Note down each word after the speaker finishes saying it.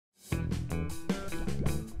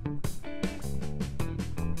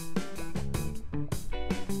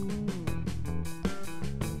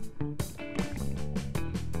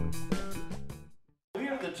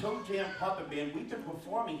Toejam Puppet Band. We've been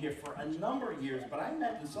performing here for a number of years, but I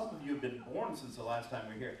imagine some of you have been born since the last time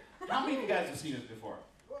we were here. How many of you guys have seen us before?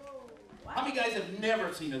 How many guys have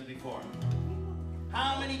never seen us before?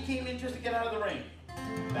 How many came in just to get out of the rain?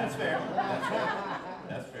 That's fair. That's fair.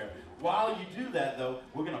 That's fair. While you do that, though,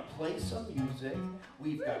 we're going to play some music.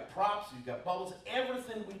 We've got props, we've got bubbles.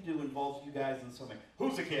 Everything we do involves you guys in something.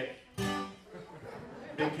 Who's a kid?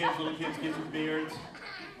 Big kids, little kids, kids with beards.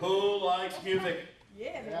 Who likes music?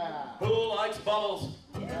 Yeah. Who likes bubbles?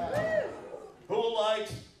 Yeah. Who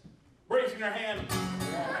likes raising their hand?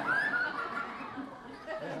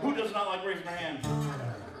 Who does not like raising their hand?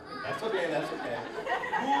 That's okay, that's okay.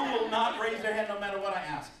 Who will not raise their hand no matter what I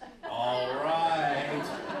ask? All right.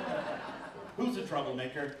 Who's a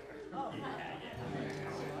troublemaker?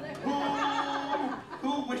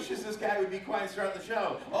 Who wishes this guy would be quiet throughout the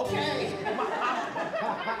show? Okay.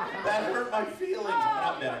 That hurt my feelings.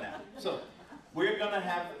 I'm better now. So, we're going to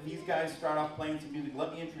have these guys start off playing some music.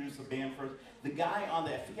 Let me introduce the band first. The guy on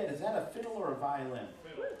the, I forget, is that a fiddle or a violin?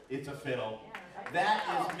 Fiddle. It's a fiddle. That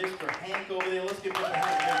is Mr. Hank over there. Let's give Mr.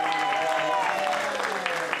 Hank a round of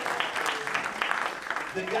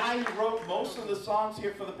applause. The guy who wrote most of the songs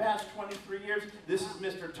here for the past 23 years, this is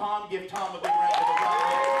Mr. Tom. Give Tom a big round of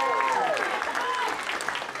applause.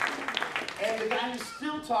 And the guy who's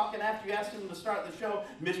still talking after you asked him to start the show,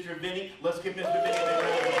 Mr. Vinny. Let's give Mr. Vinny a big round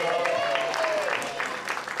of applause.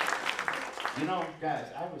 You know,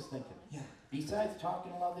 guys, I was thinking, besides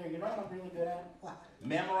talking a lot there, you know what I'm really good at? What?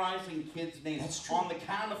 Memorizing kids' names. That's true. On the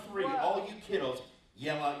count of 3, all you kiddos,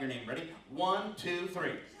 yell out your name. Ready? 1, 2,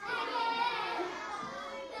 3.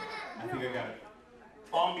 I think I got it.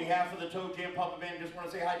 On behalf of the Toejam Puppet Band, just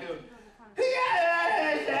want to say hi to him.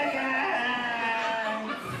 Yes,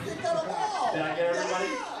 You got them all. Did I get everybody?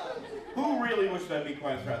 Who really wished I'd be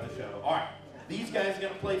quiet throughout the show? All right. These guys are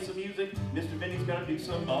going to play some music. Mr. Vinny's going to do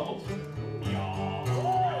some bubbles.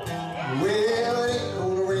 Well, it ain't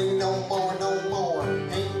gonna rain no more, no more.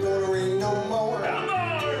 Ain't gonna rain no more.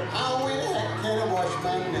 How in the heck can I wash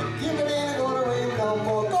my neck? Give it ain't gonna rain no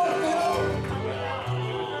more. Go,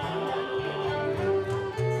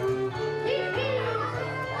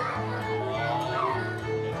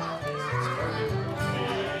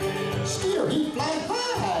 Skeeter, he fly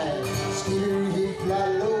high. Skeeter, he fly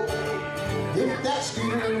low. If that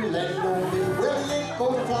Skeeter ain't letting on me, well, he ain't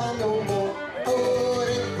gonna fly no more. Oh, it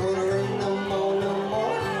ain't gonna rain no more, no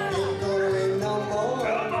more. Ain't gonna rain no more.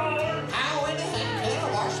 How in the heck can I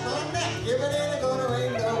wash my neck? If it ain't gonna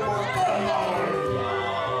rain no more.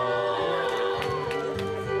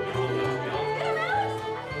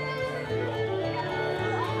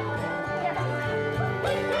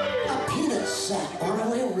 A peanut sat on a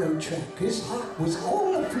railroad track. His heart was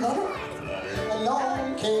all aflutter.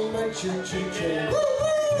 Along came a choo-choo train.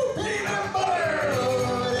 Woo-woo! Peanut butter!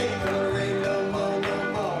 Oh, it ain't gonna rain no more, no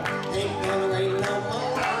more. Ain't gonna rain no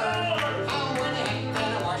more. How in the heck can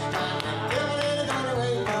I wash my neck? If it ain't gonna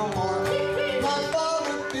rain no more. My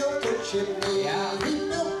father built a chimney. He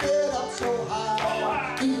built it up so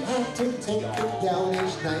high. He had to take it down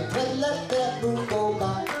each night and let that moon go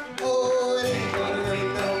by. Oh, it ain't gonna rain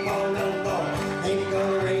no more, no more. Ain't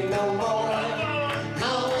gonna rain no more.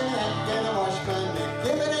 How in the heck can I wash my neck?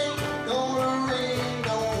 If it ain't gonna rain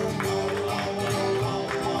no more.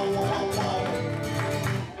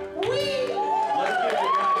 Whee! Let's give you a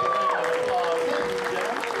round of applause.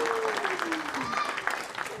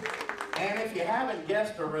 And if you haven't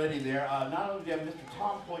guessed already there, not only do you have Mr.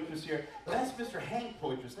 Tom Poitras here, but that's Mr. Hank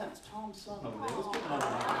Poitras. That's Tom's son over there. Let's give him another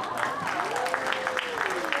round of applause.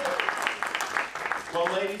 Well,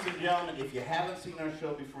 ladies and gentlemen, if you haven't seen our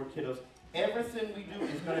show before, kiddos, everything we do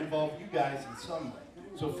is going to involve you guys in some way.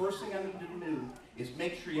 So first thing I need to do is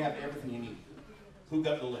make sure you have everything you need. Who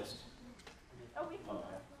got the list? Okay.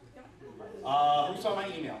 Who saw my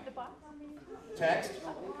email? Text?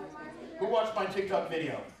 Who watched my TikTok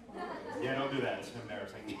video? Yeah, don't do that. It's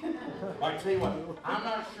embarrassing. All right, tell you what. I'm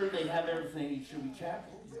not sure they have everything. Should we check?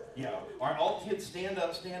 Yeah. All right, all kids, stand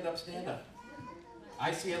up, stand up, stand up.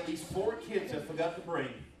 I see at least 4 kids that forgot to bring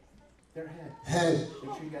their head. Head,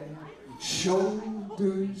 Make sure you got your head.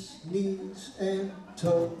 shoulders, knees, and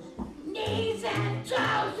toes. Knees and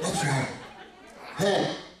toes. That's right.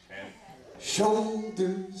 Head, Okay.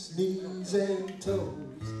 shoulders, knees, and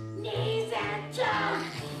toes. Knees and toes.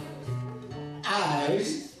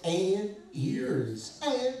 Eyes and ears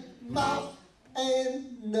and mouth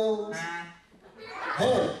and nose.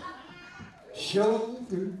 Head,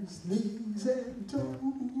 shoulders, knees, and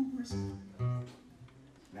toes.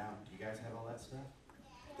 Now, do you guys have all that stuff?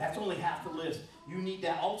 That's only half the list. You need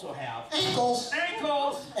to also have Ankles,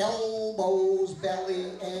 elbows, belly,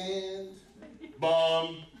 and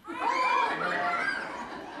bum.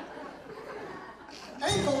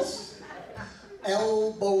 ankles,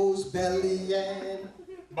 elbows, belly, and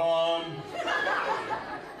bum,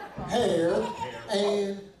 hair,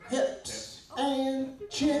 and hips, and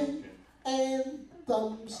chin, and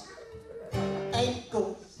thumbs,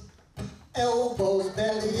 ankles, elbows,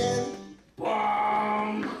 belly, and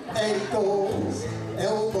bum, ankles,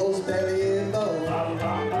 elbows, belly, and thumbs,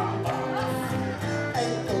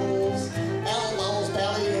 ankles, elbows,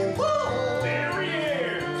 belly, and thumbs,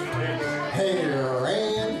 hair,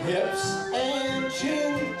 and hips, and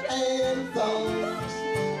chin, and thumbs,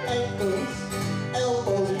 ankles,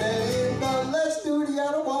 elbows, belly, and thumbs. Let's do the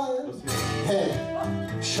other one.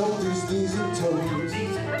 Head, shoulders, knees, and toes.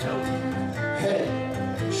 Head,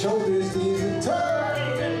 shoulders, knees, and toes.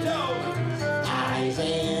 Eyes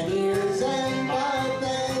and ears and mouth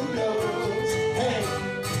and nose. Head,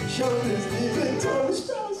 shoulders, knees, and toes.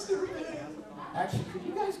 Faster. Actually, could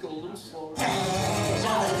you guys go a little slower? Hey,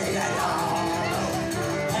 shoulders, knees, and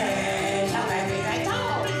toes. Hey, shoulders, knees,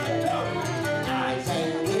 and toes. Eyes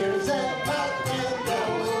and ears and mouth and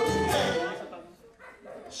nose. Head,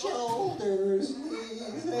 shoulders,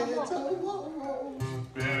 knees, and toes.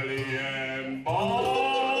 Belly and bum.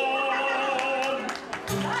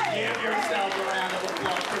 Give yourselves a round of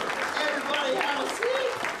applause. Everybody have a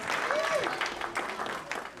seat.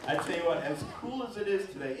 I tell you what, as cool as it is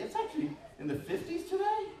today, it's actually in the 50s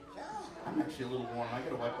today. I'm actually a little warm. I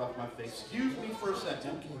gotta wipe off my face. Excuse me for a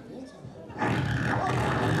second.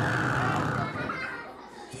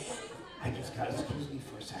 I just gotta excuse me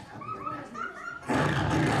for a second. I'll be right back.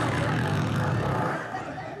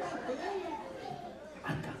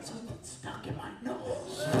 I've got something stuck in my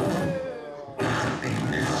nose.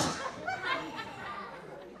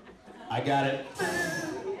 I got it.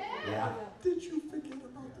 Yeah. Did you forget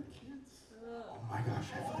about the kids? Oh my gosh,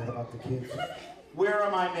 I forgot about the kids. Where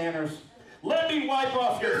are my manners? Let me wipe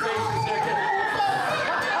off your face a second.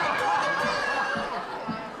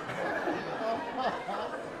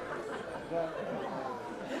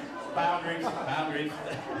 Boundaries, boundaries.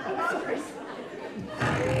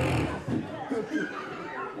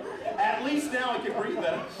 At least now I can breathe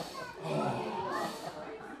better.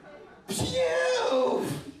 Phew!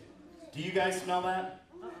 Do you guys smell that?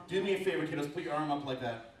 Do me a favor, kiddos. Put your arm up like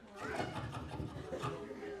that.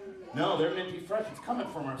 No, they're meant to be fresh. It's coming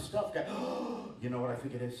from our stuff, guys. You know what I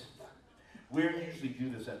think it is? We usually do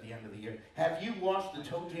this at the end of the year. Have you washed the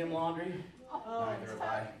Toejam laundry? Neither have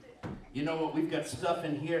I. You know what? We've got stuff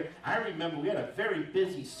in here. I remember we had a very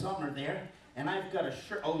busy summer there, and I've got a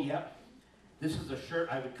shirt. Oh, yep. This is a shirt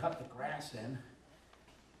I would cut the grass in.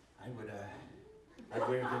 I'd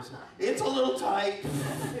wear this. It's a little tight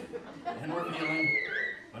and revealing.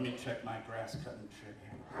 Let me check my grass cutting shirt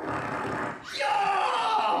here.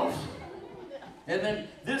 Yo! And then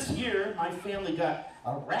this year, my family got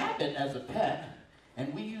a rabbit as a pet,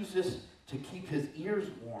 and we use this to keep his ears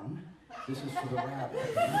warm. This is for the rabbit.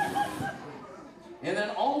 And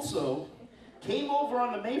then also, came over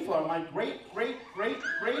on the Mayflower, my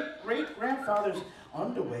great-great-great-great-great-grandfather's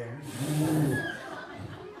underwear.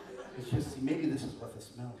 It's just, maybe this is what the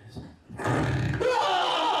smell is.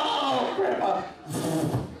 Oh, Grandpa!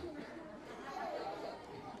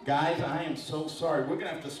 Guys, I am so sorry. We're going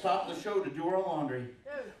to have to stop the show to do our laundry.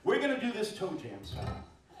 We're going to do this Toejam style.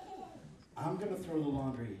 I'm going to throw the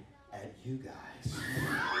laundry at you guys.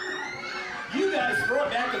 You guys throw it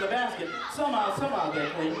back in the basket. Somehow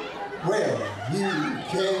get clean. Well, you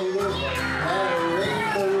can look at a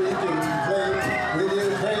rainbow, you can play with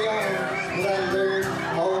your crayons, but I learned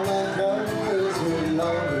all my colors were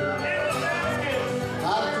laundry. I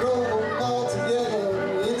throw them all together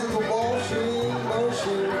into the washing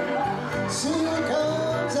machine. Soon it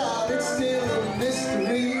comes out, it's still a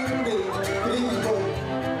mystery to me. People,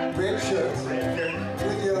 red shirts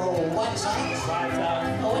with your white socks.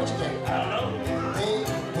 Oh, what you get? I don't know. Pink.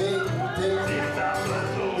 You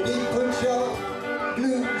need to put your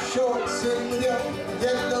blue shorts in with your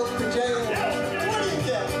yellow pajamas. What do you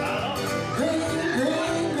get? Green.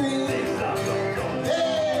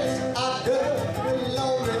 Yes, I've got the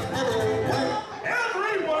laundry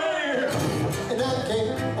everywhere. And I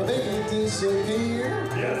can't make it disappear.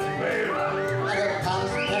 Yes, baby. I got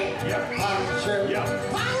piles of paint, piles of shirt,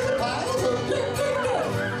 piles of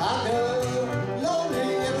I got laundry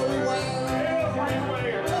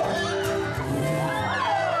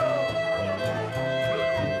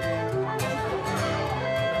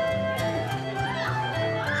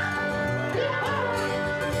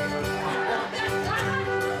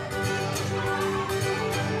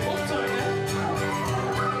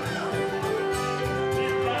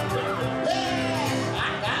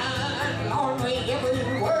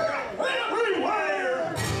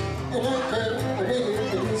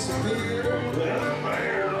beer. I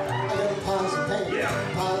got piles of pants,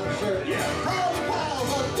 Yeah. piles of shirts, Yeah.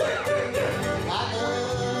 piles of dirt. I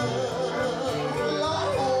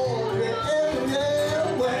got laundry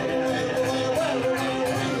everywhere.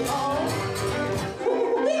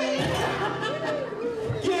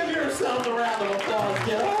 Give yourselves a round of applause,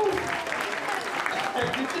 kiddos.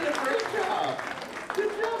 You did a great job.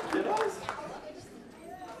 Good job, kiddos.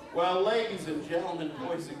 Well, ladies and gentlemen,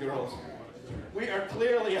 boys and girls, we are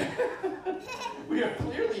clearly here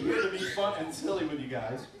to be fun and silly with you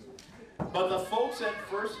guys. But the folks at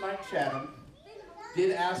First Night Chatham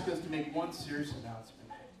did ask us to make one serious announcement.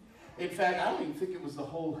 In fact, I don't even think it was the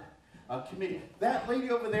whole committee. That lady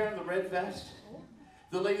over there in the red vest,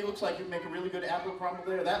 the lady looks like you'd make a really good apple crumble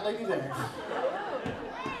there. That lady there.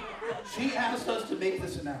 She asked us to make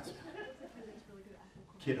this announcement.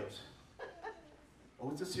 Kiddos. Oh,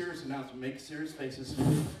 it's a serious announcement. Make serious faces.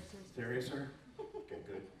 Serious, sir? Okay,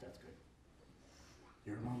 good. That's good.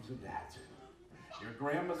 Your moms and dads, your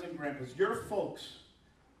grandmas and grandpas, your folks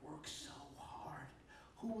work so hard.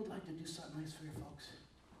 Who would like to do something nice for your folks?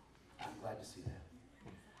 I'm glad to see that.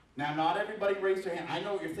 Now, not everybody raised their hand. I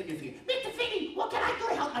know what you're thinking. Mr. Finney, what can I do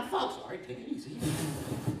to help my folks? All right, take it easy.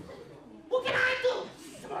 What can I do?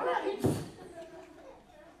 All right.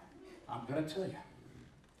 I'm going to tell you.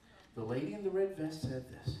 The lady in the red vest said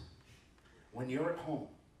this. When you're at home,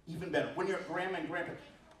 even better, when you're at grandma and grandpa,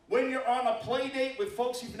 when you're on a play date with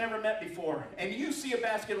folks you've never met before, and you see a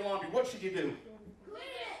basket of laundry, what should you do?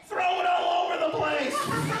 Throw it all over the place.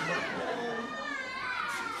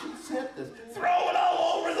 She said this. Throw it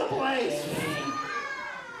all over the place.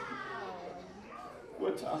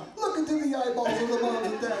 What, Tom? Look into the eyeballs of the moms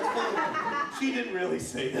and dads. She didn't really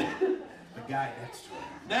say that. The guy next to her.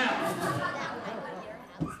 Now,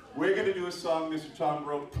 we're going to do a song Mr. Tom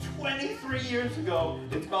wrote 23 years ago.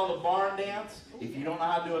 It's called a barn dance. If you don't know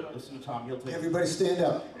how to do it, listen to Tom. He'll tell you. Everybody stand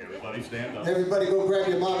up. Everybody stand up. Everybody go grab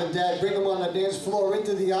your mom and dad, bring them on the dance floor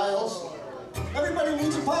into the aisles. Everybody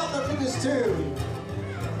needs a partner for this tune.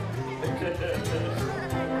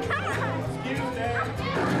 Excuse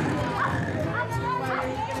me.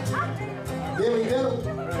 Here we go.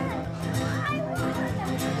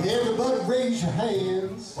 Everybody raise your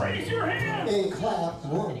hands. Raise your hands. And clap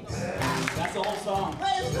once. That's the whole song.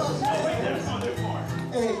 Raise those Oh, wait, hands. there's one, there's more.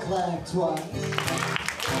 And clap twice.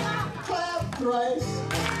 Clap thrice.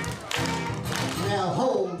 Now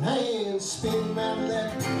hold hands, spin round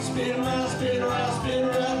left, spin round, spin around, spin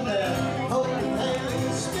around left. Hold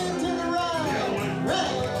hands, spin to the right,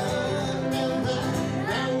 right. Round and round,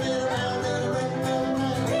 round and around and around,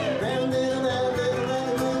 round and around and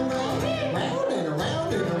around, round and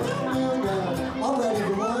around and around and around. All ready to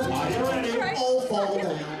run? Are you ready? All fall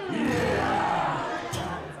down.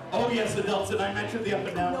 Oh, yes, adults, and I mentioned the up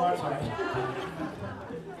and down parts.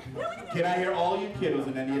 Can I hear all you kiddos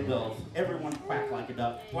and any adults? Everyone quack like a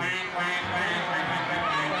duck. Quack, quack, quack, quack,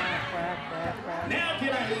 quack, quack, quack, quack. Now can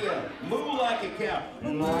I hear moo like a cow?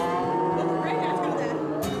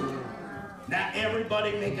 Now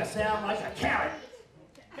everybody make a sound like a carrot.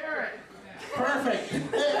 Carrot. Perfect.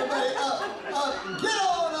 Everybody up, up, get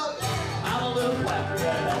on up. I'm a little clapper,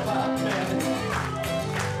 help out, man.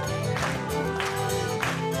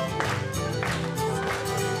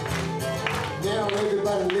 Now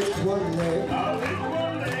everybody lift one leg. I'll lift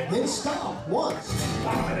one leg. Then stomp once.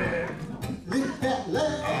 Stomp it Lift that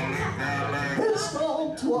leg. Then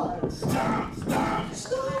stomp twice. Stomp, stomp,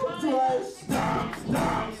 Stomp twice. stomp,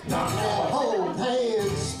 stomp, stomp. Now hold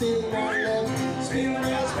hands, spin around left. Spin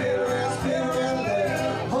around, spin around, spin around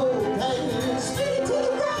left. Hold hands, spin to the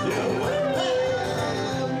right.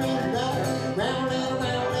 Round and around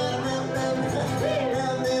and around and around.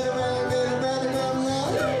 Round and around and around and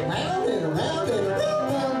around. Round and around and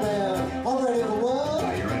around and around. All ready for one?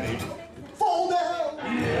 Are you ready? Fall down.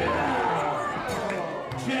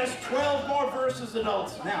 Just 12 more verses,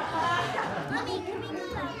 adults. Now,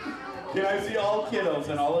 can I see all kiddos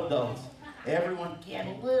and all adults? Everyone get a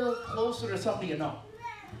little closer to somebody you know.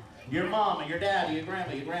 Your mom and your daddy, your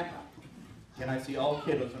grandma, your grandpa. Can I see all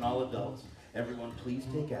kiddos and all adults? Everyone please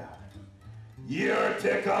take out your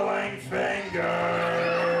tickling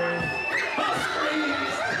fingers.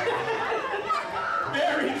 Screams.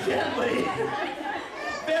 Very gently,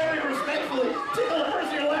 very respectfully, tickle the person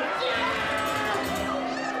to your left.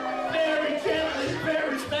 Very gently, very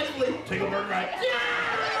respectfully, tickle the person right.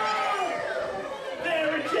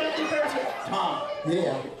 Very gently, very respectfully. Tom,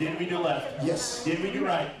 Yeah. did we do left? Yes. Did we do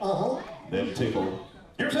right? Uh-huh. Then tickle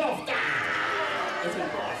yourself. That's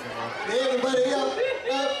impossible. Everybody up,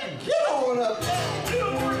 up, get on up.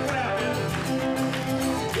 Do more clapping.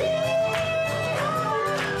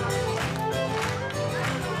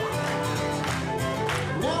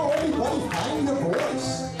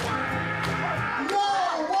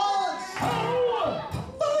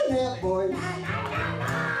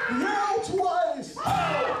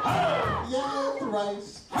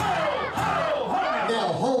 twice. Ho, ho, ho! Now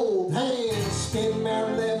hold hands, spin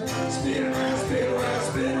round left, spin around, spin around,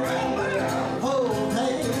 spin around left. Hold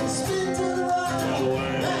hands, spin to the right.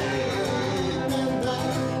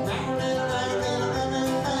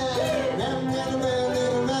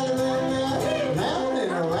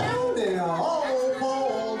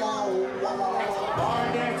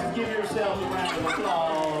 Bar dancers, give yourselves a round of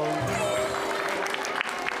applause.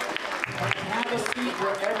 Have a seat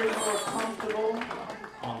wherever you're comfortable,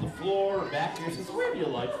 on the floor or back here, since wherever you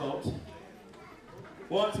like, folks.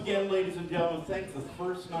 Once again, ladies and gentlemen, thank the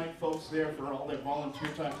first night folks there for all their volunteer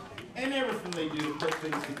time and everything they do to put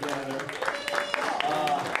things together.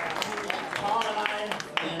 Tom and I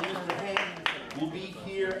and Mr. Hank will be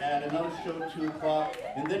here at another show at 2 o'clock,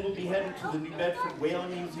 and then we'll be heading to the New Bedford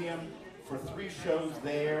Whaling Museum for 3 shows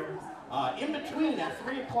there. In between, at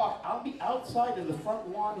 3 o'clock, I'll be outside in the front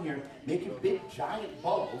lawn here making big giant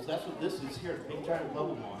bubbles. That's what this is here, big giant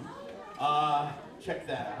bubble lawn. Check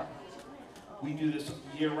that out. We do this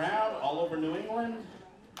year-round, all over New England.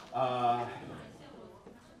 What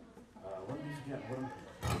did we forget?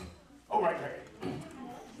 Oh, right.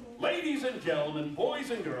 Ladies and gentlemen,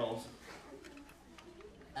 boys and girls.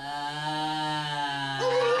 I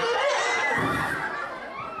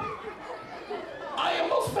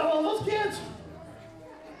almost fell on those kids.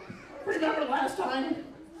 Remember last time?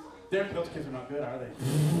 Those kids are not good, are they?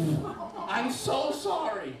 I'm so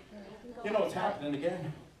sorry. You know what's happening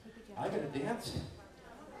again. I gotta dance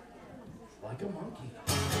like a monkey.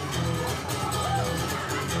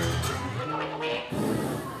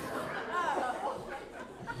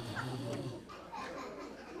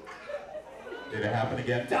 Did it happen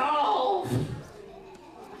again? No!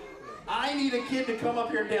 I need a kid to come up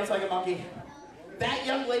here and dance like a monkey. That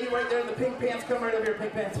young lady right there in the pink pants, come right over here,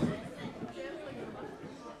 pink pants.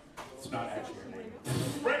 It's not actually her name.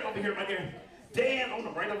 Right over here, right here. Dance, oh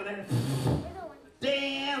no, right over there.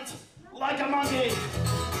 Dance like a monkey.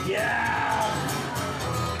 Yeah.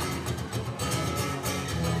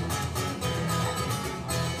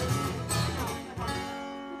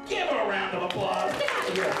 Give her a round of applause.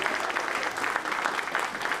 Yeah.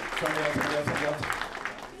 Somebody else.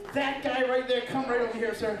 That guy right there, come right over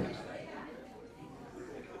here, sir.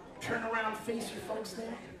 Turn around, face your folks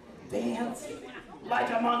there. Dance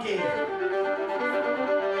like a monkey.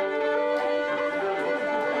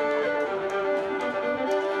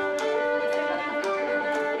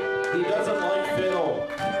 He doesn't like fiddle.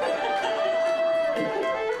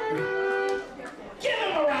 Give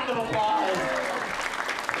him a round of applause.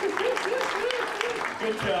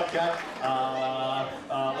 Good job, guys.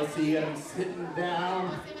 Let's see, you gotta be sitting down.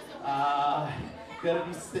 Gotta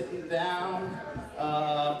be sitting down.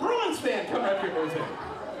 Bruins fan, come right here, Bruins fan.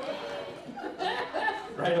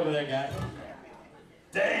 Right over there, guy.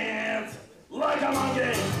 Dance like a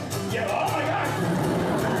monkey. Yeah, oh my God.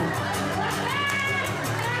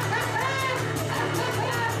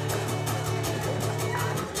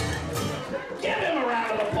 Give him a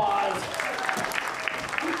round of applause.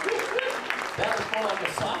 That was more like a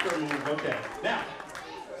soccer move. Okay. Now,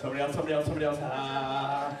 somebody else.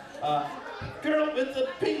 Girl with the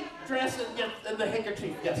pink dress and the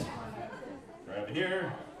handkerchief. Yes. Right over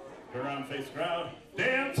here. Go around, face the crowd.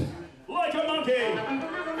 Dance like a monkey.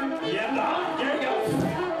 Yeah, no, there you go.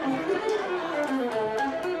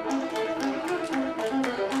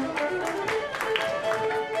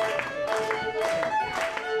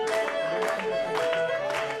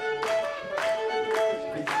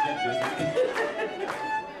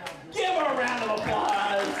 Give her a round of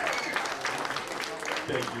applause.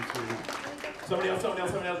 Thank you, sweetie. Somebody else.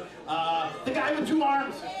 The guy with 2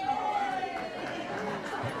 arms.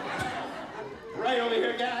 Right over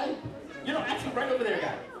here, guy. You know, actually, right over there,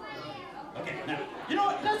 guy. Okay, now, you know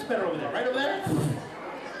what? That's better over there. Right over there.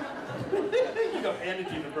 You got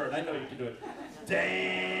energy in the bird. I know you can do it.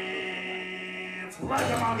 Dance like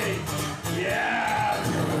a monkey. Yeah.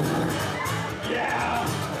 Yeah.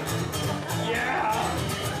 Yeah.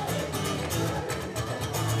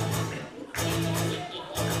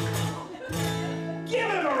 Give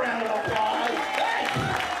him a round of applause. Hey.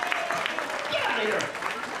 Get out of here.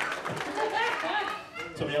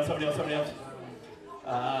 Somebody else.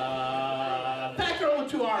 That girl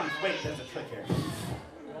with 2 arms. Wait, there's a trick here.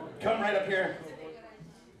 Come right up here.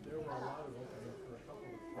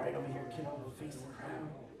 Right over here, kid, face the crowd.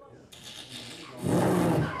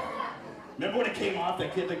 Remember when it came off,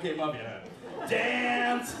 that kid that came up? Yeah.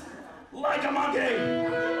 Dance like a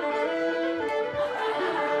monkey.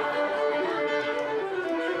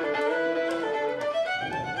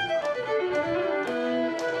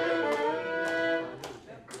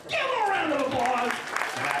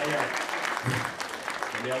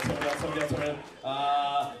 Somebody else, somebody else, somebody else, somebody else.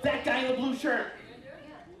 That guy in the blue shirt.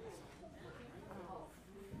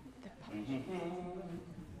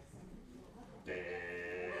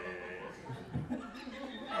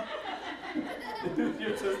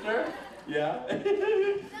 Your sister? Yeah.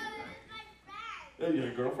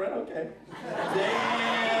 Your girlfriend? Okay.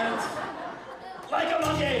 Dance like a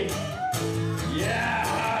monkey.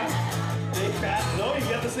 Yeah. Big fat. No, you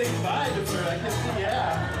got the same vibe, sir. I can see.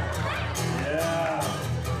 Yeah. Yeah.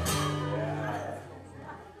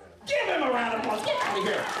 Give him a round of applause. Get out of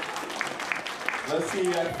here. Let's see.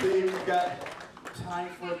 I think we've got time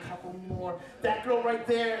for a couple more. That girl right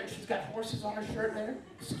there, and she's got horses on her shirt there.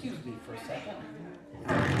 Excuse me for a second.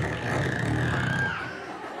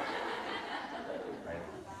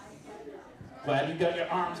 Glad you got your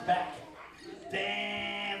arms back.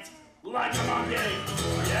 Dance like a monkey.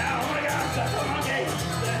 Yeah, oh my gosh, that's a monkey.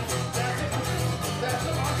 That's a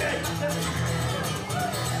monkey.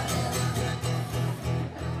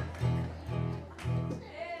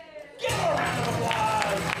 Give her a round of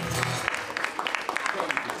applause.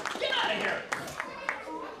 Get out of here.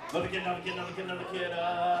 Another kid, another kid, another kid, another kid.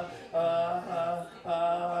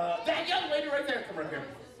 That young lady right there, come right here.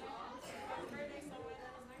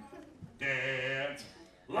 Dance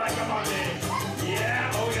like a monkey.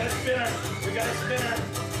 Yeah, oh, we got a spinner. We got a spinner.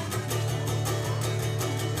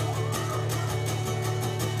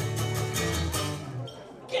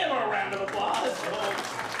 Give her a round of applause. Oh,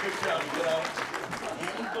 good job, you know.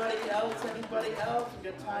 Anybody else? Anybody else? We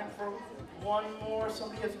got time for one more.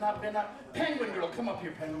 Somebody has not been up. Penguin girl, come up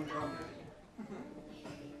here, penguin girl.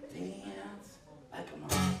 Dance like a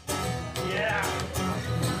monkey. Yeah.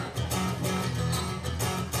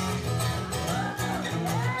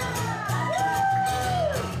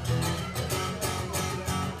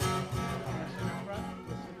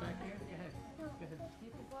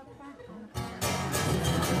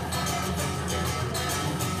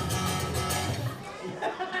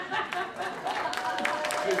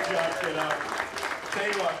 Good job, kiddo. Tell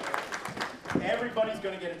you what, everybody's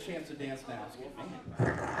going to get a chance to dance now. Excuse me.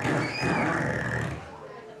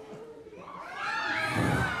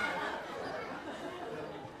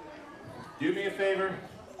 Do me a favor.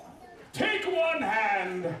 Take one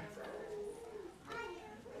hand.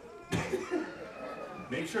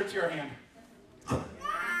 Make sure it's your hand.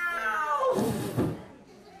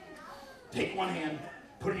 Take one hand,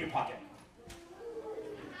 put it in your pocket.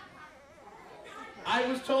 I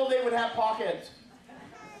was told they would have pockets.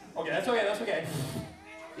 Okay, that's okay, that's okay.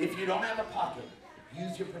 If you don't have a pocket,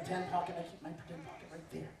 use your pretend pocket. I keep my pretend pocket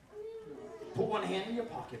right there. Put one hand in your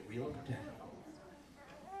pocket, real pretend.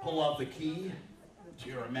 Pull out the key to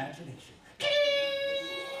your imagination.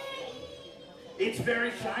 It's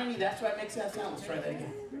very shiny, that's why it makes that sound. Let's try that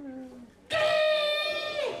again.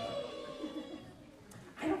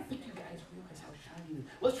 I don't think you guys realize how shiny it is.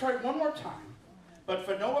 Let's try it one more time, but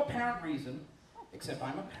for no apparent reason, except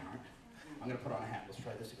I'm a parent, I'm going to put on a hat. Let's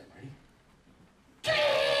try this again. Ready?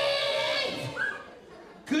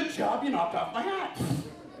 Good job, you knocked off my hat.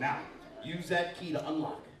 Now, use that key to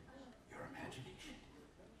unlock your imagination.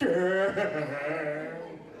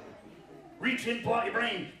 Reach in, pull out your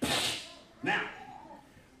brain. Now,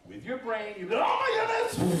 with your brain, you go, oh my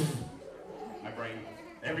goodness! My brain.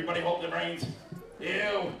 Everybody hold their brains. Ew,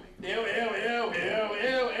 ew, ew, ew, ew,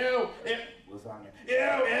 ew, ew, ew. Lasagna.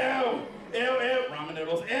 Ew, ew, ew, ew. Ramen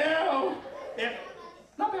noodles. Ew, ew.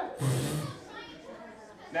 Not bad.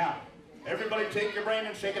 Now, everybody take your brain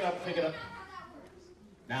and shake it up, shake it up.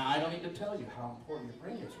 Now, I don't need to tell you how important your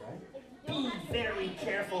brain is, right? Be very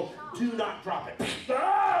careful. Do not drop it.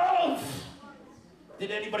 Oh!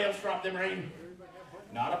 Did anybody else drop their brain?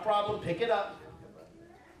 Not a problem. Pick it up.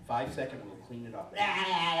 5 seconds, we'll clean it up.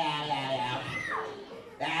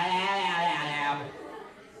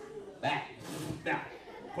 Back. Now,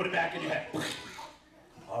 put it back in your head.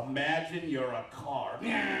 Imagine you're a car.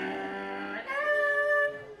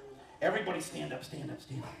 Everybody stand up, stand up,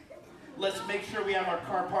 stand up. Let's make sure we have our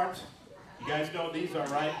car parts. You guys know what these are,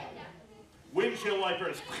 right? Windshield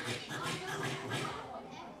wipers.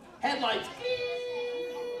 Headlights.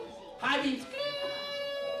 High beams.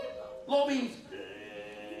 Low beams.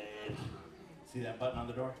 See that button on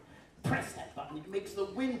the door? Press that button. It makes the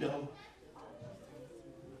window.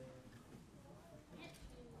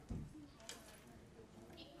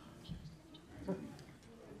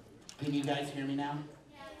 Can you guys hear me now?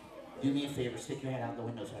 Do me a favor, stick your head out the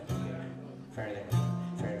window so I can hear you. Further,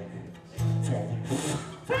 further, further,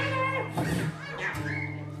 further.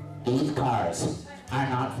 These cars are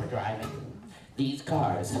not for driving. These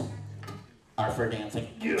cars are for dancing.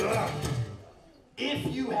 Yeah. If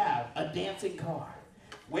you have a dancing car,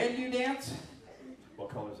 when you dance, what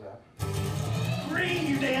color's that? Green,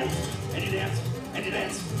 you dance, and you dance, and you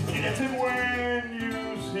dance, and you dance. And when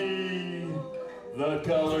you see the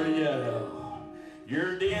color yellow,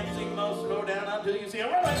 your dancing must go down until you see a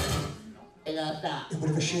red light. It don't stop. And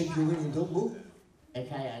whatever shape you're in, don't move. It's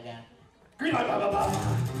how I got. Green light, blah, blah, blah.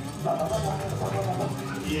 Blah, blah, blah, blah, blah, blah,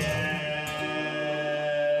 blah. Yellow,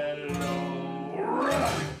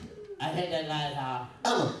 red. I hit that light off.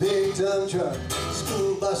 I'm a big dumb truck,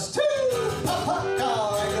 school bus too. Pop, pop,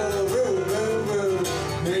 car, I go room, room, room.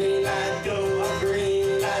 Green light, go,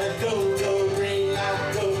 green light, go, go, green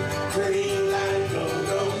light, go, green light, go,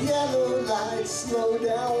 go. Yellow light, slow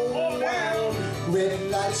down, down. Red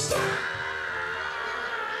light, stop.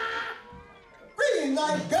 Green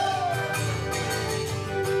light, go.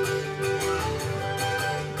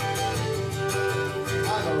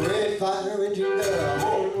 I'm a red fire engine girl,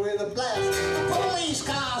 home with a blast. Police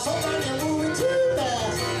cars, hold on, you're moving too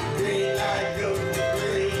fast. Green light, go,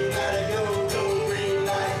 green light, go, go, green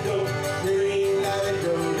light, go, green light,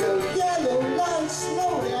 go, go. Yellow light,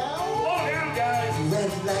 slow down. Slow down, guys.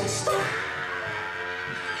 Red light, stop.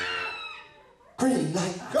 Green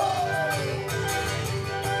light, go.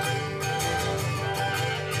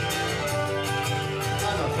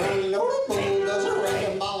 I'm a free loaded bulldozer,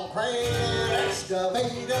 wrecking ball crane,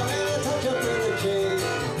 excavator, and a touch up in the chain.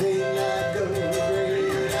 Green light, go, green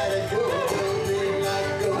light, go, green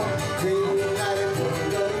light, go, green light, go,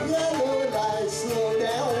 go. Yellow light, slow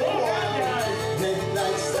down, red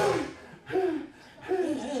light, stop.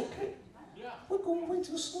 Hey, Hank, we're going way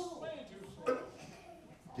too slow.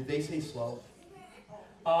 Did they say slow?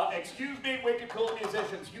 Excuse me, wicked cool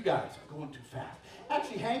musicians, you guys are going too fast.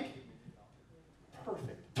 Actually, Hank,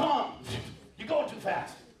 perfect. Tom, you're going too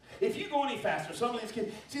fast. If you go any faster, some of these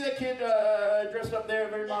kids, see that kid dressed up there,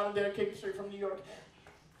 very modern day, kid straight from New York?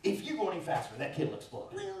 If you go any faster, that kid will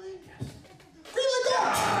explode. Really? Yes. Really go!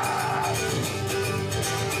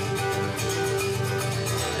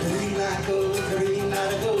 Green light, go, green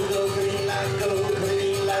light, go, go, green light, go,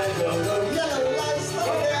 green light, go, go. Yellow light, slow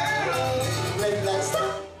down. Red light,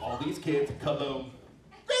 stop. All these kids, kaboom.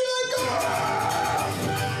 Green light, go!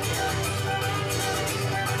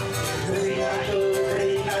 Green light, go,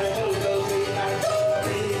 green light, go, go, green light, go,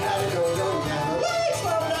 green light, go, go. Yellow light,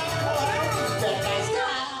 slow down. Red light,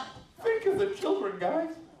 stop. Think of the children,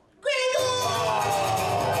 guys. Green light, go!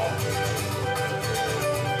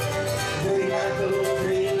 Green light, go,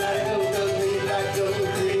 green light, go, go, green light, go,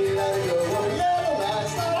 green light, go, go. Yellow light,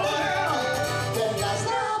 slow down. Red light,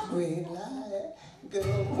 stop. Green light, go.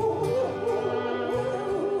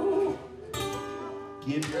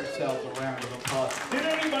 Give yourselves a round of applause. Did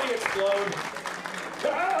anybody explode?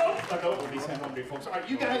 Oh, no, we'll be sent home folks. All right,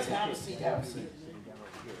 you guys have a seat, have a seat.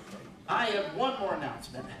 I have one more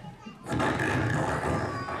announcement.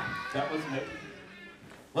 That wasn't it.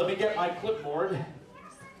 Let me get my clipboard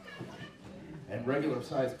and regular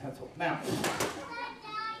size pencil. Now,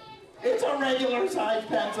 it's a regular size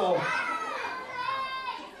pencil.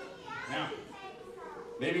 Now,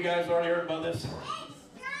 maybe you guys already heard about this.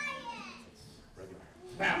 Regular.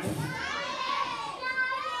 Now,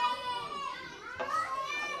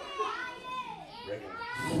 regular.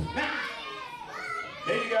 Now,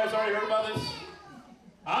 maybe you guys already heard about this.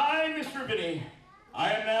 I'm Mr. Vinny.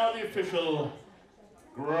 I am now the official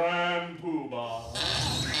Grand Poobah.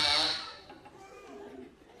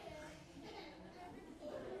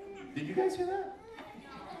 Did you guys hear that?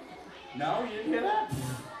 No, you didn't hear that?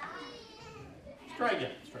 Let's try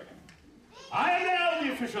again. Let's try again. I am now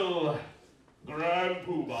the official Grand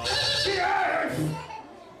Poobah. Yes!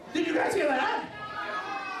 Did you guys hear that?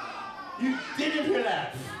 You didn't hear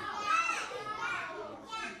that.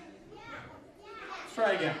 Let's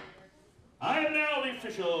try again. I am now the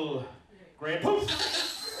official Grand Poop.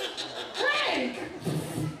 Frank!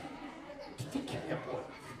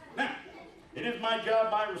 Now, it is my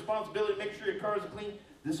job, my responsibility to make sure your cars are clean.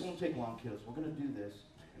 This won't take long, kiddos. We're going to do this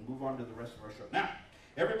and move on to the rest of our show. Now,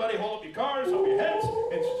 everybody hold up your cars, hold your heads.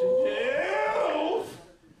 It's ew!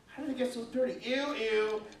 How did it get so dirty? Ew,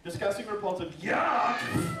 ew. Disgusting, repulsive. Yuck!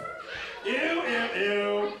 Ew, ew,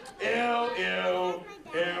 ew. Ew, ew,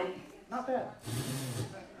 ew. Not bad.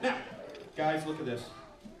 Now, guys, look at this.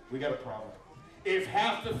 We got a problem. If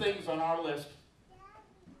half the things on our list,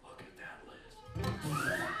 look at that list.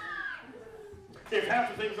 If half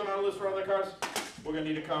the things on our list are on their cars, we're gonna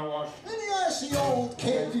need a car wash. And you guys see old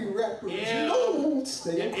candy wrappers, old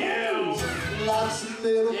stale crackers, lots of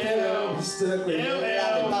little pillows stuck with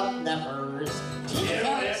lollipop numbers.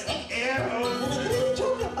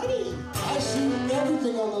 I see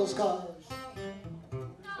everything on those cars.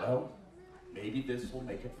 Well, maybe maybe this will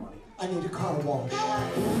make it funny. I need a car wash. I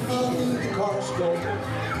need a car stroke. I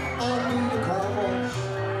need a car wash.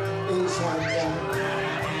 Inside out.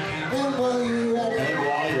 And while you're at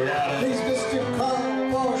it, please, Mr. Car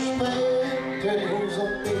Wash Man, tell me who's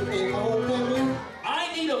up in open.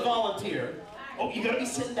 I need a volunteer. Oh, you gotta be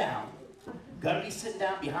sitting down. Gotta be sitting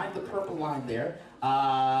down behind the purple line there.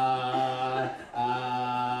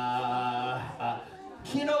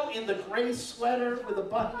 Kiddo in the gray sweater with a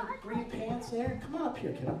button and green pants there. Come on up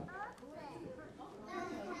here, kiddo.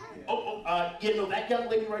 You know that young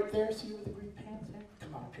lady right there, see with the green pants there?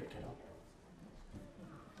 Come on up here, kiddo.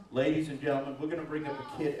 Ladies and gentlemen, we're gonna bring up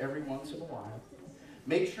a kid every once in a while.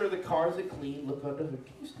 Make sure the cars are clean. Look under the hood.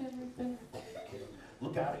 Can you stand right there?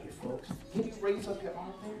 Look out of here, folks. Can you raise up your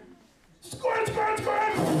arm there? Squirt, squirt,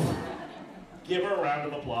 squirt! Give her a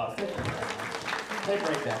round of applause. Take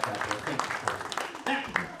right back out there. Thank you. Now,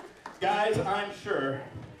 guys, I'm sure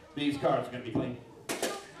these cars are going to be clean.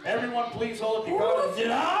 Everyone, please hold up your cars.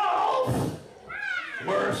 Get out!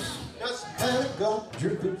 Worse. Just had a gun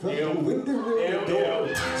dripping from the window.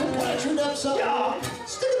 Door. Some kind of chewed up something.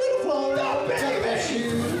 Stick it in the floor. Take my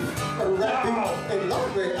shoes. A wrapping and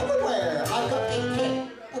laundry everywhere. I got a cat.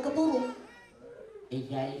 I got a boodle. Is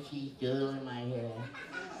that a she's doing in my hair?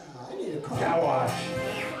 I need a car wash.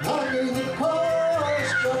 I need a car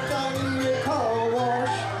wash. I need a car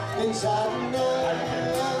wash. Inside and out.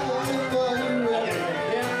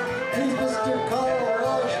 Please, Mr. Car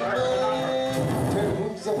Wash Man, turn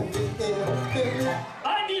who's up in. I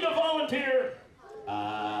need a volunteer.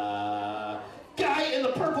 Guy in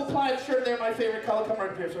the purple plaid shirt there, my favorite color. Come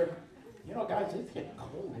right up here, sir. You know, guys, it's getting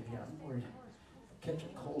cold in here. I'm worried.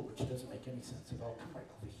 Catching cold, which doesn't make any sense at all. Come right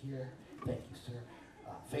over here. Thank you, sir.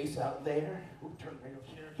 Face out there. Ooh, turn right over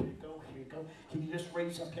here. Here you go. Here you go. Can you just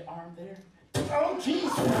raise up your arm there? Oh,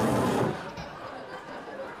 jeez.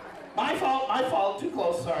 My fault. My fault. Too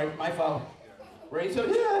close. Sorry. My fault. Raise up.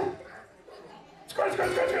 Yeah. Squirt,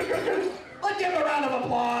 squirt, squirt, squirt, squirt, squirt. Let's give him a round of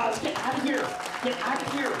applause. Get out of here. Get out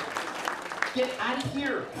of here. Get out of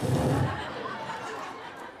here.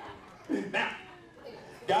 Now,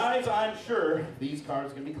 guys, I'm sure these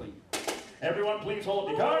cars are going to be clean. Everyone, please hold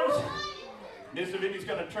your cars. Mr. Vinny's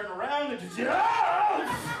going to turn around and just...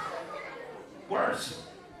 Worse.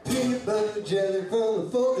 Peanut butter jelly from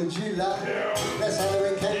the 4th of July. Yeah. That's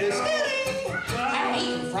Halloween candy. I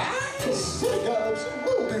eat fries. City cops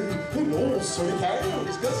will be in old city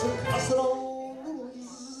cows. Got some custard on.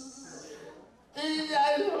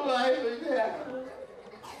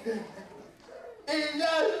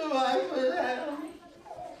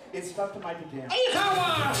 It's stuck to my pajamas. I need a car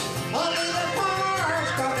wash. I need a car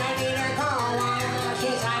wash. I need a car wash.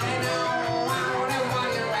 Yes, I know. I want to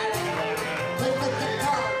wonder at it. Look at the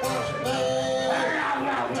car wash man.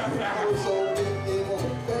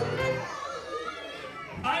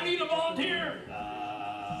 I need a volunteer.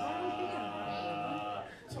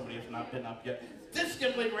 Somebody has not been up yet. This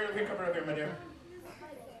young lady right over here, come right over here, my dear.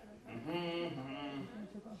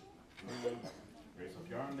 Raise up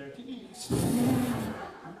your arm there.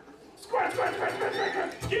 Squirt, squirt, squirt, squirt, squirt,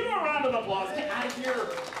 squirt. Give her a round of applause. Get out of here.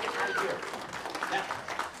 Get out of here. Now.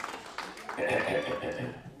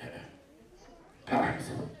 Cars.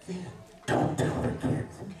 Don't tell the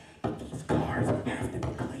kids that these cars have to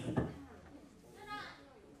be clean.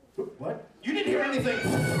 What? You didn't hear anything.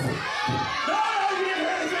 No, you didn't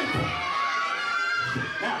hear anything.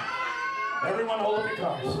 Now, everyone hold up your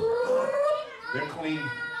cars. They're clean.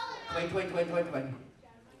 Clean, clean, clean, clean, clean.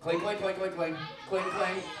 Clean, clean, clean, clean, clean. Clean,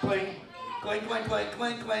 clean, clean. Clean, clean, clean,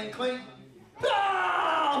 clean, clean, clean.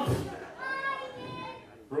 Ah!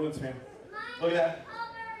 Bruins fan. Look at that.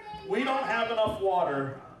 We don't have enough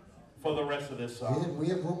water for the rest of this song. And we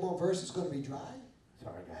have one more verse. It's going to be dry.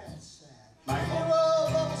 Sorry, guys. That's sad. My fault.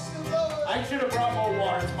 I should have brought more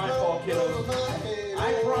water. It's my fault, kiddos.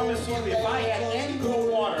 I promise you, if I had any more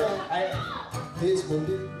water, This one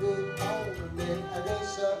did good on me. I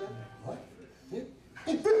guess what?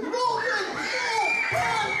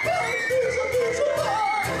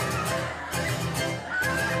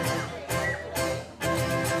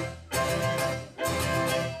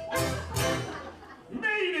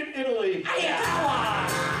 Made in Italy.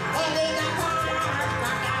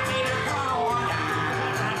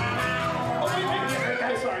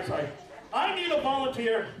 Sorry. I need a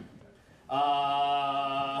volunteer.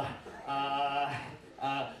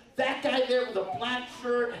 That guy there with the black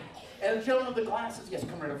shirt and the gentleman with the glasses. Yes,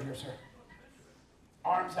 come right over here, sir.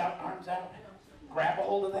 Arms out, arms out. Grab a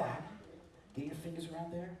hold of that. Get your fingers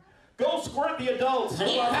around there. Go squirt the adults. Go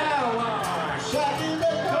out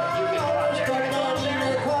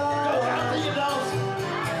the adults.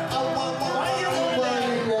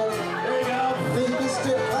 There you go.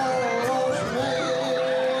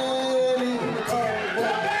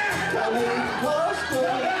 need a car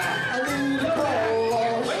spray. I need a car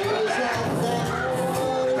wash. Yes,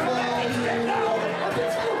 I'm down.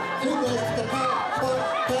 Who does the car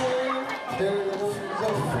wash? There was a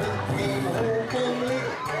freaking whole family.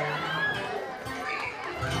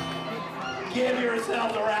 Give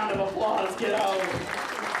yourselves a round of applause, kiddos.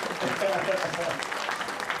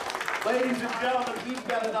 Ladies and gentlemen, we've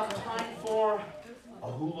got enough time for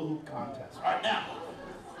a hula hoop contest. All right, now,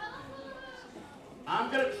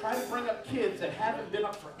 I'm going to try to bring up kids that haven't been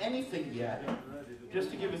up for anything yet, just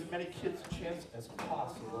to give as many kids a chance as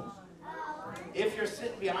possible. If you're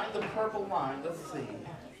sitting behind the purple line, let's see.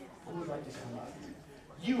 Who would like to come up?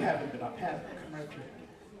 You haven't been up, have you? Come right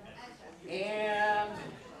here. And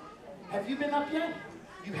have you been up yet?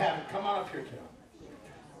 You haven't. Come on up here, kiddo.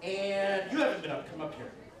 And you haven't been up. Come up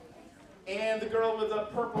here. And the girl with the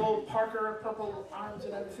purple Parker, purple arms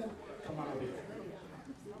and everything, come on over here.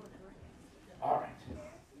 All right.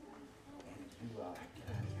 And you,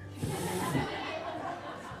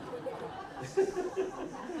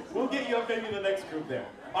 we'll get you up maybe in the next group there.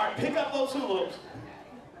 All right, pick up those hula hoops.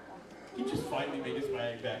 He just finally made his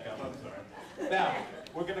bag back up. I'm sorry. Now,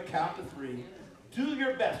 we're going to count to 3. Do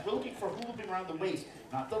your best. We're looking for hula hooping around the waist,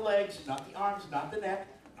 not the legs, not the arms, not the neck,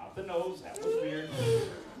 not the nose. That was weird.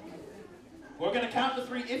 We're going to count to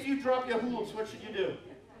 3. If you drop your hula hoops, what should you do?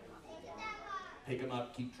 Pick them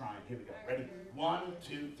up, keep trying. Here we go. Ready? 1,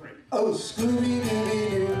 2, 3. Oh,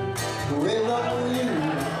 Scooby-Dooby-Doo, where are you?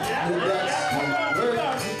 That's some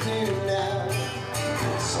work to do now.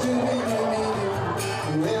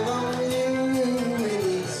 Scooby-Dooby-Doo, where are you? We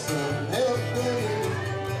need some help from you.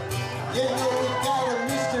 Yeah, we got a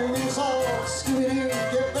mystery solved. Scooby-Doo,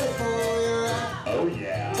 get ready for your ride. Oh,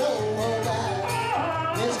 yeah. Don't hold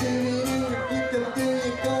back. Yeah, Scooby-Doo, if you come through,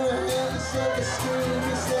 you're gonna have yourself a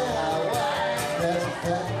Scooby style. That's a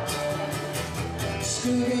fact.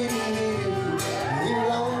 Scooby-Doo, here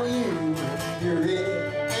on you. You're ready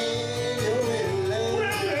and you're ready, love.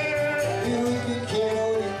 You can count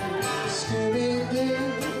on you. Scooby-Doo,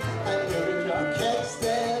 I know you'll catch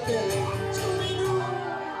that belly.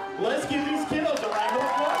 Scooby-Doo. Let's give these kiddos a round of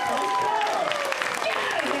applause. Get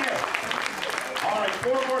out of here. All right,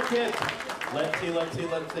 4 more kids.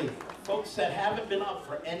 Let's see. Folks that haven't been up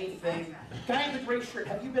for anything. Guy in the gray shirt,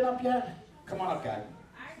 have you been up yet? Come on up, guy.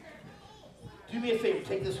 Do me a favor,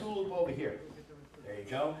 take this hula hoop over here. There you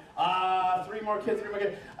go. 3 more kids,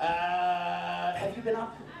 have you been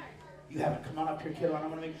up? You haven't. Come on up here, kiddo. I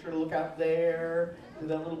want to make sure to look out there. Does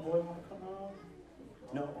that little boy want to come up?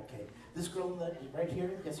 No? Okay. This girl right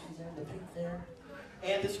here, yes, she's there, the pink there.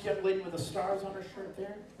 And this young lady with the stars on her shirt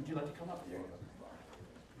there. Would you like to come up? There you go.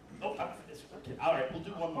 Oh, up for this one kid. All right, we'll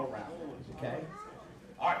do one more round, okay?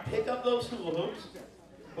 All right, pick up those hula hoops.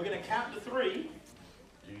 We're going to count to 3.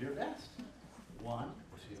 Do your best. 1,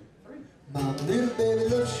 2, 3. My little baby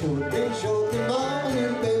loves short and short, and my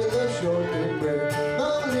little baby loves short and bread.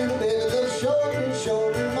 My little baby loves short and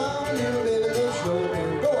short, and my little baby loves short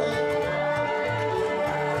and go ahead.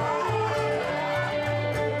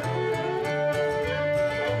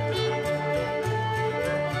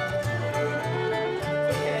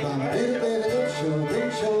 My little baby loves short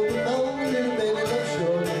and short, and my little baby loves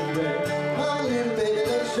short and bread. My little baby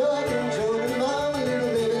loves short and short, and my little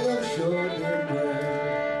baby loves short and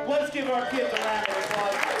bread. Let's give our kids a round of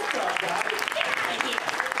applause. Nice job, guys.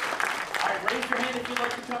 All right, raise your hand if you'd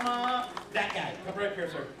like to come up. That guy, come right here,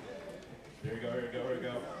 sir. There you go.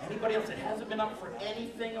 Anybody else that hasn't been up for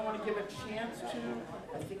anything I want to give a chance to?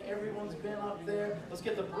 I think everyone's been up there. Let's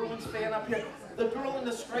get the Bruins fan up here. The girl in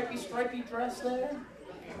the stripy dress there.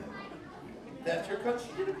 That's your coach.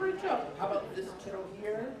 She did a great job. How about this kiddo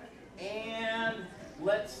here? And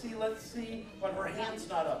let's see. But her hand's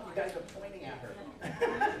not up. You guys are pointing at her.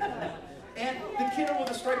 And the kiddo with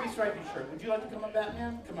the stripy shirt. Would you like to come up,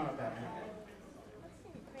 Batman? Come on up, Batman.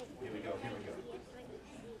 Here we go.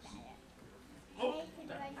 Oh,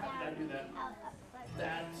 how did I do that?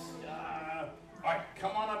 That's, all right,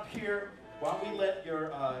 come on up here. Why don't we let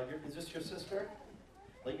is this your sister?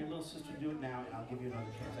 Let your little sister do it now, and I'll give you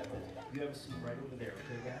another chance after this. You have a seat right over there,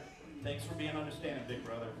 okay, guy? Thanks for being understanding, big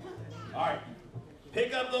brother. All right,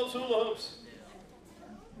 pick up those hula hoops.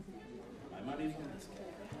 My money's on this guy.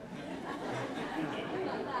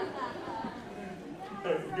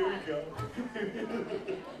 Here we go.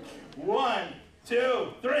 1,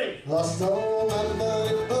 2, 3. Lost all my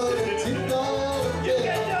money, but $2 bill. You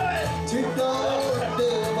can do it. $2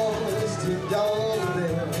 bill, boys, $2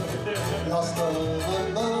 bill. Lost all my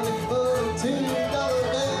money, but $2 bill.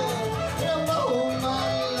 And I'm on my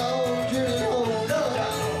long journey home.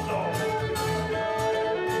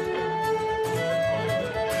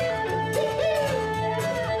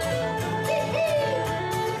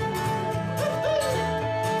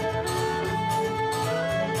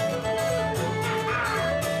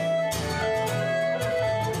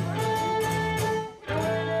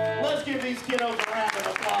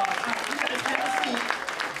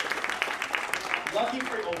 keep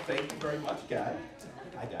it. Oh, thank you very much, guy.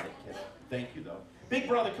 I got it, kid. Thank you, though. Big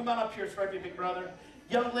brother, come on up here, Stripey, big brother.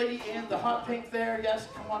 Young lady in the hot pink there, yes,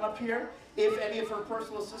 come on up here. If any of her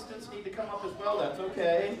personal assistants need to come up as well, that's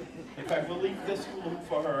okay. In fact, we'll leave this loop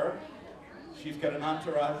for her. She's got an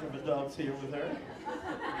entourage of adults here with her.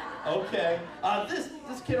 Okay. This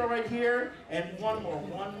kiddo right here, and one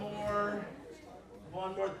more.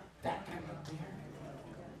 That guy up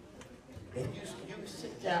there. And you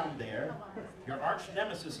sit down there. Your arch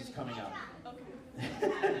nemesis is coming up.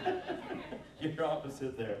 You're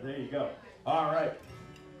opposite there. There you go. All right.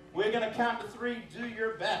 We're going to count to 3. Do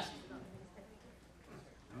your best.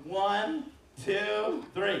 1, 2,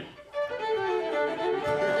 3.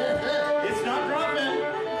 It's not dropping.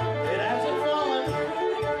 It hasn't fallen.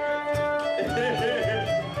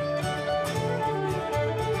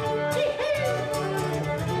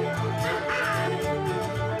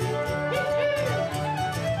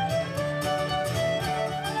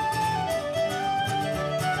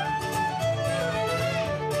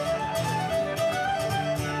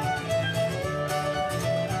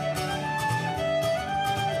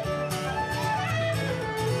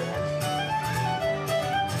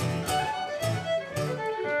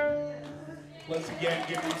 Let's again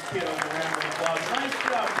give these kiddos a round of applause. Nice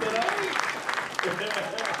job, kiddo.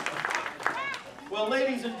 Well,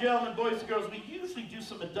 ladies and gentlemen, boys and girls, we usually do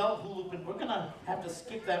some adult hula hoop, and we're going to have to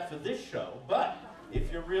skip that for this show. But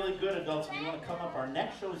if you're really good adults and you want to come up, our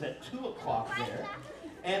next show is at 2 o'clock there.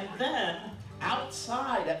 And then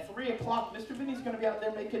outside at 3 o'clock, Mr. Vinny's going to be out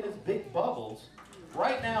there making his big bubbles.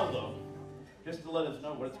 Right now, though, just to let us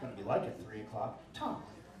know what it's going to be like at 3 o'clock, Tom.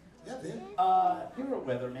 Yeah, Ben. You're a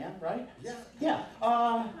weatherman, right? Yeah. Yeah.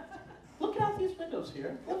 Looking out these windows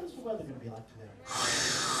here, what is the weather going to be like today?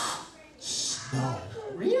 Snow.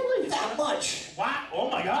 Really? That much. Wow.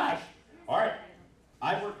 Oh my gosh. All right.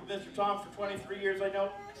 I've worked with Mr. Tom for 23 years. I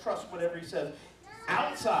know. Trust whatever he says.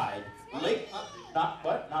 Outside. Late. Not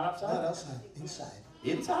what? Not outside? Not outside. Inside.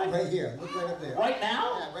 Inside? Right here. Look right up there. Right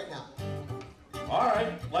now? Yeah, right now. All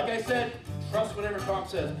right. Like I said, trust whatever Tom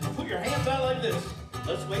says. Put your hands out like this.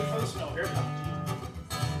 Let's wait for the snow. Here it comes.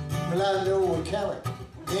 Well, I know a carrot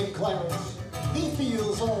named Clarence. He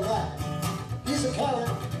feels all right. He's a carrot,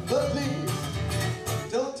 but please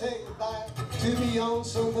don't take a bite to be on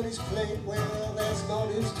somebody's plate. Well, that's not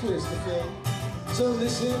his twist of fate. So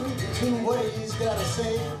listen to what he's got to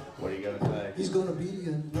say. What are you going to say? He's going to be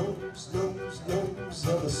a nose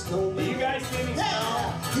of a snowman. Do you guys see me?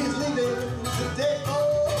 Yeah, he's leaving today for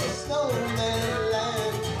the snowman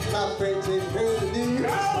land. My friends ain't heard the news.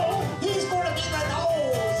 No! He's going to be the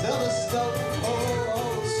nose of a snowman.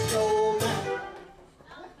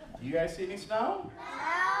 Do you guys see any snow?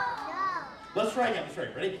 No. Let's try again. Let's try.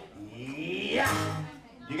 Ready? Yeah.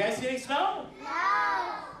 Do you guys see any snow?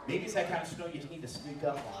 No. Maybe it's that kind of snow you just need to sneak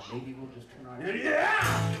up on. Maybe we'll just turn around.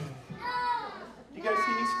 Yeah. Do you guys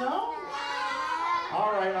see any snow?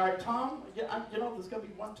 All right, Tom. Yeah, you know, there's gonna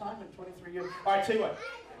be one time in 23 years. All right, tell you what.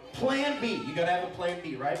 Plan B. You gotta have a plan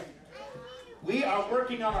B, right? We are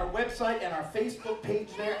working on our website and our Facebook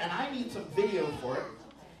page there, and I need some video for it.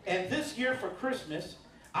 And this year for Christmas,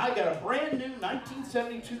 I got a brand new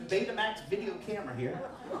 1972 Betamax video camera here,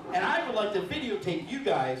 and I would like to videotape you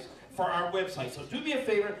guys for our website. So do me a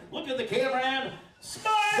favor, look at the camera and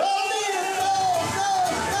smile!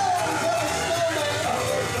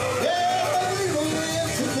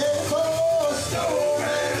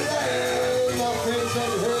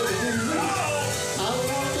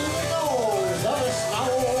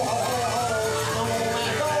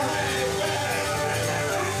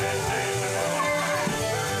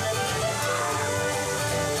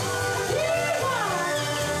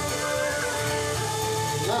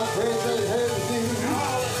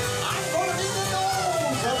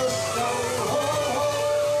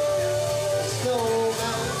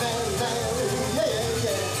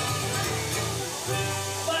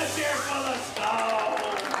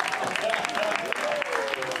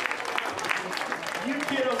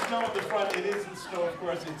 It isn't snow, of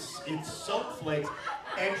course, it's soaked flakes.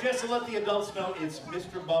 And just to let the adults know, it's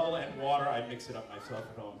Mr. Bubble and water. I mix it up myself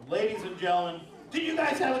at home. Ladies and gentlemen, did you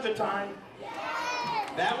guys have a good time? Yes.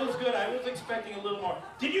 That was good. I was expecting a little more.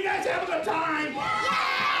 Did you guys have a good time?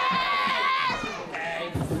 Yes.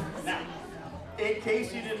 Okay. Now, in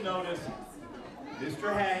case you didn't notice,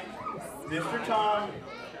 Mr. Hank, Mr. Tom,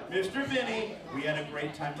 Mr. Vinny, we had a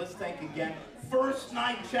great time. Let's thank again First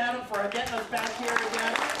Night Chatham for getting us back here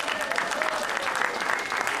again.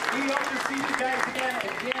 We hope to see you guys again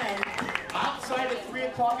outside at 3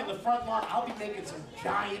 o'clock in the front lawn. I'll be making some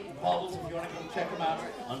giant bubbles if you want to come check them out.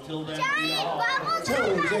 Until then, we all...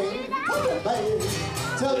 Toejam,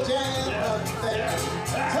 Toejam up there.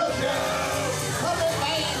 Toejam.